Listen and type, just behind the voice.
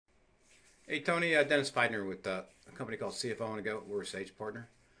Hey Tony, Dennis Feidner with a company called CFO on Go. We're a Sage partner.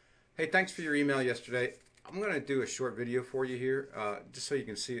 Hey, thanks for your email yesterday. I'm going to do a short video for you here, just so you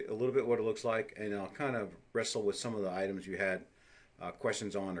can see a little bit what it looks like, and I'll kind of wrestle with some of the items you had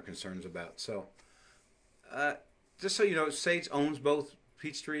questions on or concerns about. So, uh, just so you know, Sage owns both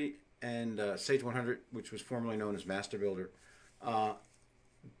Peachtree and Sage 100, which was formerly known as Master Builder. Uh,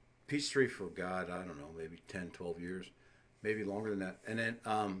 Peachtree for God, I don't know, maybe 10, 12 years, maybe longer than that, and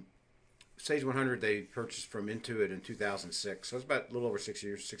then Sage 100 they purchased from Intuit in 2006, so it's about a little over 6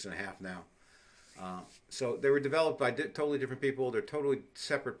 years, 6.5 now. So they were developed by totally different people. They're totally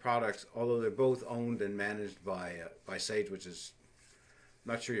separate products, although they're both owned and managed by Sage, which is,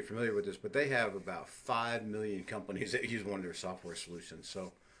 I'm not sure you're familiar with this, but they have about 5 million companies that use one of their software solutions.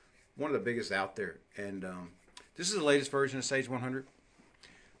 So one of the biggest out there. And this is the latest version of Sage 100.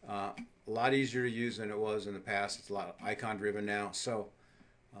 A lot easier to use than it was in the past. It's a lot icon driven now. So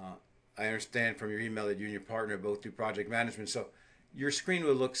I understand from your email that you and your partner both do project management. So your screen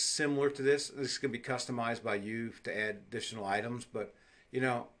will look similar to this. This can be customized by you to add additional items. But, you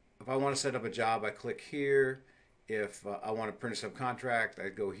know, if I want to set up a job, I click here. If I want to print a subcontract, I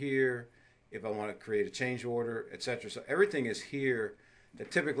go here. If I want to create a change order, etc. So everything is here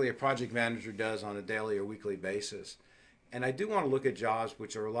that typically a project manager does on a daily or weekly basis. And I do want to look at jobs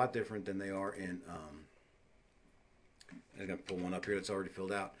which are a lot different than they are in, I'm going to pull one up here that's already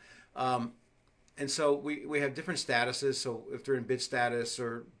filled out. And so we have different statuses. So if they're in bid status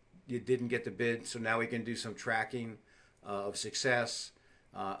or you didn't get the bid, so now we can do some tracking of success.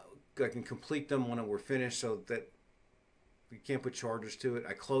 I can complete them when we're finished so that we can't put charges to it.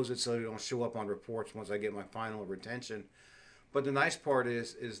 I close it so they don't show up on reports once I get my final retention. But the nice part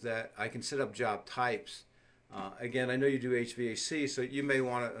is that I can set up job types. Again, I know you do HVAC, so you may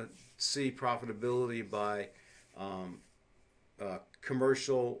want to see profitability by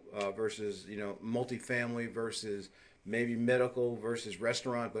commercial versus multifamily versus maybe medical versus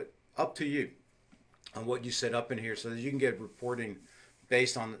restaurant, but up to you on what you set up in here so that you can get reporting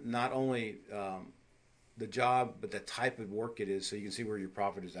based on not only the job but the type of work it is, so you can see where your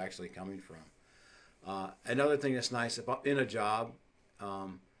profit is actually coming from. Another thing that's nice about in a job,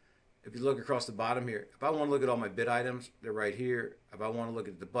 if you look across the bottom here, if I want to look at all my bid items, they're right here. If I want to look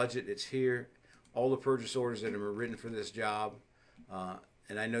at the budget, it's here. All the purchase orders that are written for this job.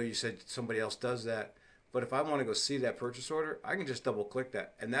 And I know you said somebody else does that, but if I want to go see that purchase order, I can just double click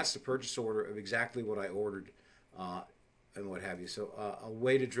that, and that's the purchase order of exactly what I ordered and what have you. So a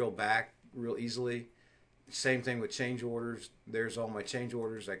way to drill back real easily. Same thing with change orders. There's all my change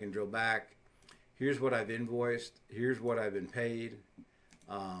orders. I can drill back. Here's what I've invoiced. Here's what I've been paid.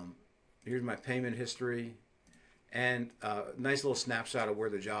 Here's my payment history, and a nice little snapshot of where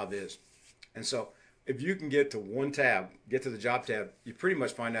the job is. And so if you can get to one tab, get to the job tab, you pretty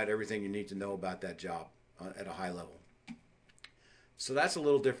much find out everything you need to know about that job at a high level. So that's a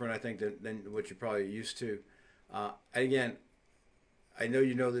little different, I think, than what you're probably used to. Again, I know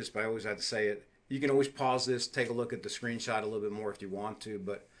you know this, but I always have to say it. You can always pause this, take a look at the screenshot a little bit more if you want to.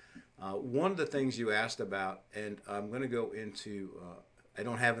 But one of the things you asked about, and I'm going to go into, I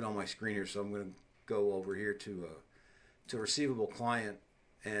don't have it on my screen here, so I'm going to go over here to a receivable client,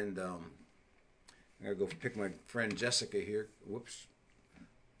 and I'm going to go pick my friend Jessica here. Whoops.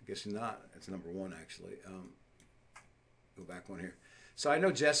 I guess not. That's number one, actually. Go back one here. So I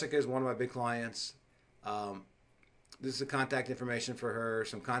know Jessica is one of my big clients. This is the contact information for her,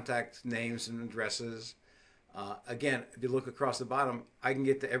 some contact names and addresses. Again, if you look across the bottom, I can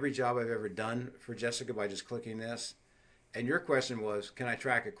get to every job I've ever done for Jessica by just clicking this. And your question was, can I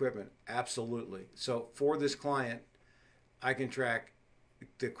track equipment? Absolutely. So for this client, I can track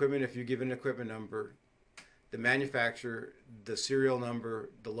the equipment if you give an equipment number, the manufacturer, the serial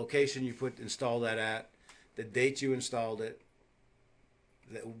number, the location you installed that at, the date you installed it,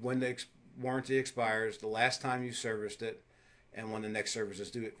 when the warranty expires, the last time you serviced it, and when the next service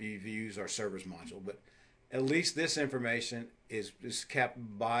is due if you use our service module. But at least this information is kept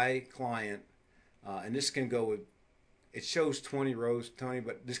by client, and this can go with, it shows 20 rows, Tony,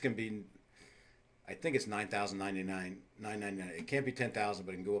 but this can be, I think it's 9,099, 999. It can't be 10,000,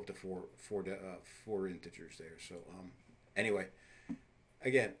 but it can go up to four integers there. So anyway,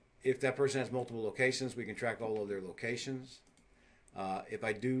 again, if that person has multiple locations, we can track all of their locations. If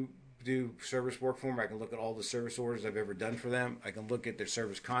I do service work for them, I can look at all the service orders I've ever done for them. I can look at their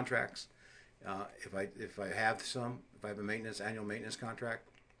service contracts. If I have some, if I have a annual maintenance contract.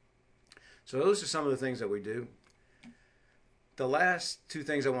 So those are some of the things that we do. The last two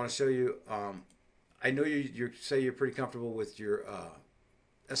things I want to show you, I know you say you're pretty comfortable with your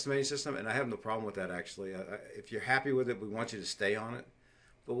estimating system, and I have no problem with that, actually. If you're happy with it, we want you to stay on it.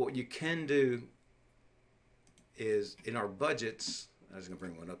 But what you can do is in our budgets, I was going to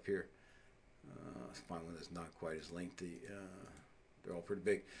bring one up here. Let's find one that's not quite as lengthy. They're all pretty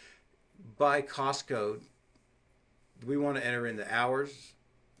big. By cost code, we want to enter in the hours,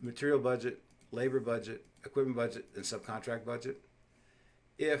 material budget, labor budget, equipment budget, and subcontract budget.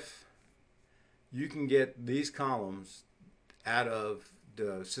 If you can get these columns out of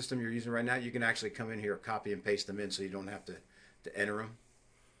the system you're using right now, you can actually come in here, copy and paste them in so you don't have to enter them.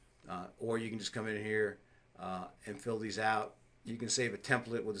 Or you can just come in here and fill these out. You can save a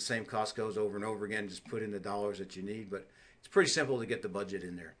template with the same cost codes over and over again, just put in the dollars that you need, but it's pretty simple to get the budget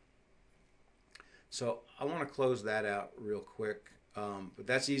in there. So I want to close that out real quick, but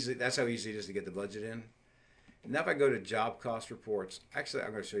that's easy. That's how easy it is to get the budget in. And now if I go to job cost reports, actually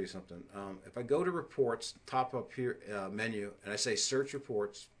I'm going to show you something. If I go to reports, top up here menu, and I say search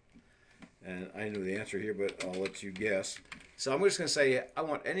reports, and I know the answer here, but I'll let you guess. So I'm just going to say I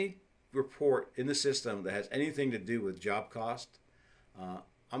want any report in the system that has anything to do with job cost.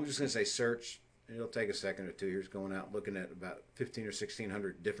 I'm just going to say search. It'll take a second or two. Here's going out looking at about 15 or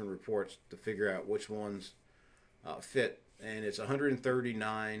 1600 different reports to figure out which ones fit. And it's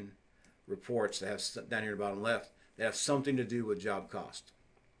 139 reports that have, down here at the bottom left, that have something to do with job cost.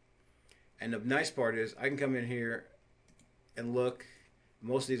 And the nice part is I can come in here and look.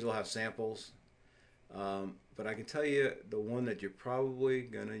 Most of these will have samples. But I can tell you the one that you're probably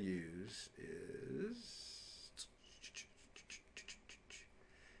going to use is,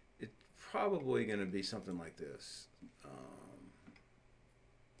 it's probably going to be something like this.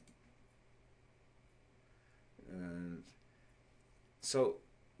 And so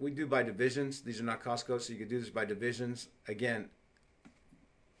we do by divisions. These are not cost codes, so you can do this by divisions. Again,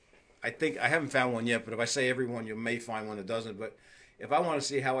 I think I haven't found one yet, but if I say every one, you may find one that doesn't. But if I want to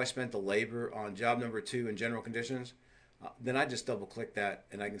see how I spent the labor on job number 2 in general conditions, then I just double click that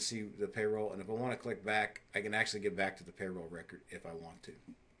and I can see the payroll. And if I want to click back, I can actually get back to the payroll record if I want to.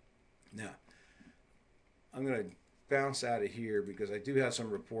 Now, I'm going to bounce out of here because I do have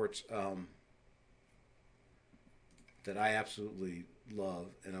some reports that I absolutely love,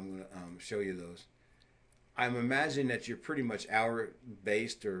 and I'm going to show you those. I'm imagining that you're pretty much hour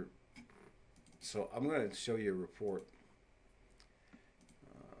based, or so I'm going to show you a report.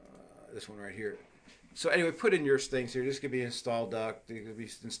 This one right here. So anyway, put in your things here. This could be installed duct. It could be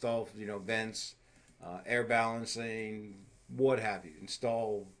installed, vents, air balancing, what have you.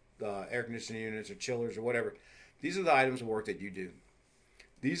 Install air conditioning units or chillers or whatever. These are the items of work that you do.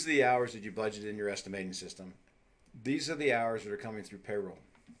 These are the hours that you budget in your estimating system. These are the hours that are coming through payroll.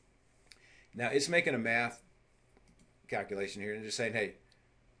 Now it's making a math calculation here and just saying, hey,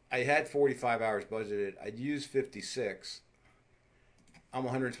 I had 45 hours budgeted. I'd used 56. I'm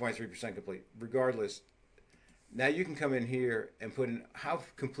 123% complete. Regardless, now you can come in here and put in how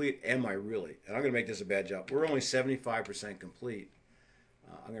complete am I really? And I'm going to make this a bad job. We're only 75% complete.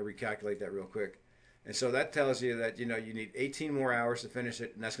 I'm going to recalculate that real quick. And so that tells you that you need 18 more hours to finish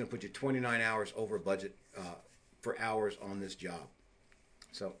it, and that's going to put you 29 hours over budget for hours on this job.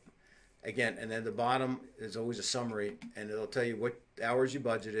 So again, and then the bottom is always a summary, and it'll tell you what hours you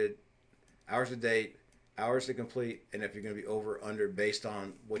budgeted, hours to date, hours to complete, and if you're going to be over or under based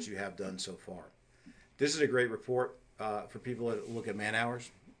on what you have done so far. This is a great report for people that look at man hours.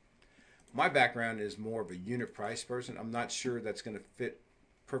 My background is more of a unit price person. I'm not sure that's going to fit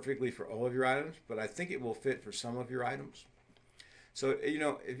perfectly for all of your items, but I think it will fit for some of your items. So,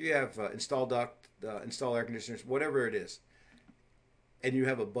 if you have install duct, install air conditioners, whatever it is, and you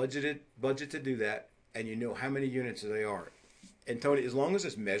have a budget to do that, and you know how many units they are. And Tony, as long as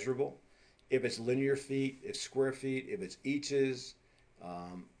it's measurable, if it's linear feet, if it's square feet, if it's inches,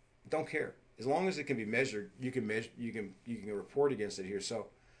 don't care. As long as it can be measured, you can report against it here. So,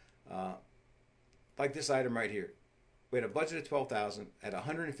 like this item right here, we had a budget of 12,000, had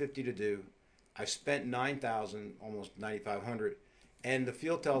 150 to do. I've spent 9,000, almost 9,500, and the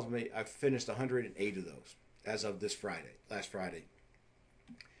field tells me I've finished 108 of those as of this Friday, last Friday.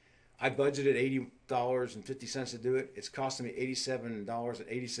 I budgeted $80.50 to do it. It's costing me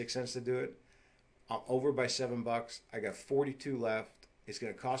 $87.86 to do it. I'm over by $7. I got 42 left. It's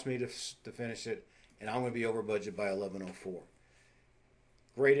going to cost me to finish it, and I'm going to be over budget by $11.04.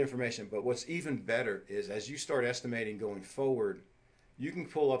 Great information, but what's even better is as you start estimating going forward, you can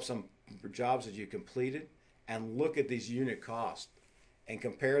pull up some jobs that you completed and look at these unit costs and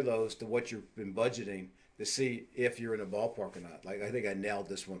compare those to what you've been budgeting to see if you're in a ballpark or not. Like I think I nailed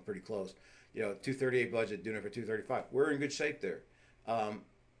this one pretty close. 238 budget, doing it for 235. We're in good shape there.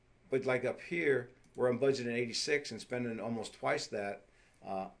 But like up here, where I'm budgeting 86 and spending almost twice that,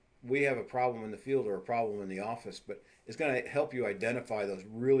 we have a problem in the field or a problem in the office. But is going to help you identify those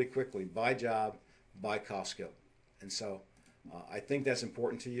really quickly by job, by cost scope. And so I think that's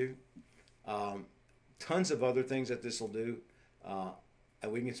important to you. Tons of other things that this will do,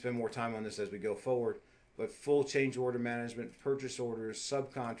 and we can spend more time on this as we go forward, but full change order management, purchase orders,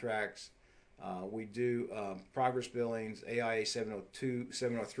 subcontracts. We do progress billings, AIA 702,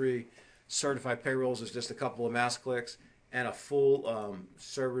 703, certified payrolls is just a couple of mouse clicks, and a full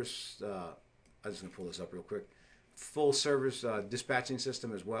service, I'm just going to pull this up real quick, full service dispatching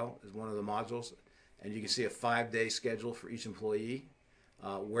system as well is one of the modules. And you can see a 5-day schedule for each employee,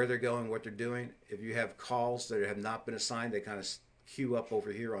 where they're going, what they're doing. If you have calls that have not been assigned, they kind of queue up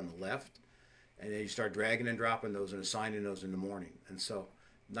over here on the left. And then you start dragging and dropping those and assigning those in the morning. And so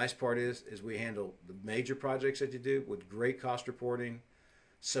nice part is we handle the major projects that you do with great cost reporting,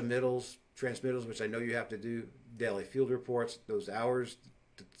 submittals, transmittals, which I know you have to do, daily field reports, those hours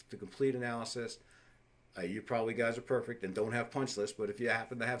to complete analysis. You probably guys are perfect and don't have punch lists, but if you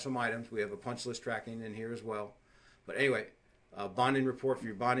happen to have some items, we have a punch list tracking in here as well. But anyway, bonding report for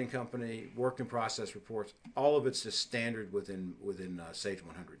your bonding company, work in process reports, all of it's just standard within Sage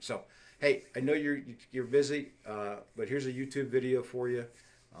 100. So, hey, I know you're busy, but here's a YouTube video for you.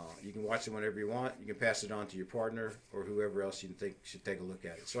 You can watch it whenever you want. You can pass it on to your partner or whoever else you think should take a look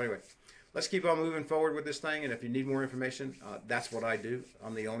at it. So anyway, let's keep on moving forward with this thing. And if you need more information, that's what I do.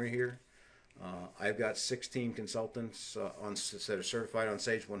 I'm the owner here. I've got 16 consultants that are certified on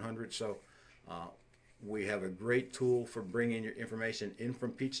Sage 100. So we have a great tool for bringing your information in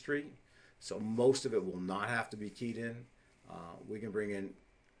from Peachtree. So most of it will not have to be keyed in. We can bring in,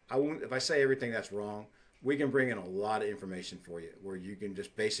 if I say everything that's wrong, we can bring in a lot of information for you where you can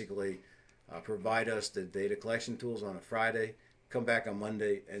just basically provide us the data collection tools on a Friday, come back on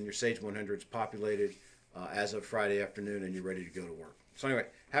Monday, and your Sage 100 is populated as of Friday afternoon, and you're ready to go to work. So anyway,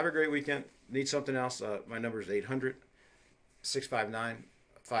 have a great weekend. Need something else? My number is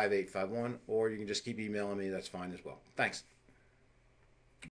 800-659-5851, or you can just keep emailing me. That's fine as well. Thanks.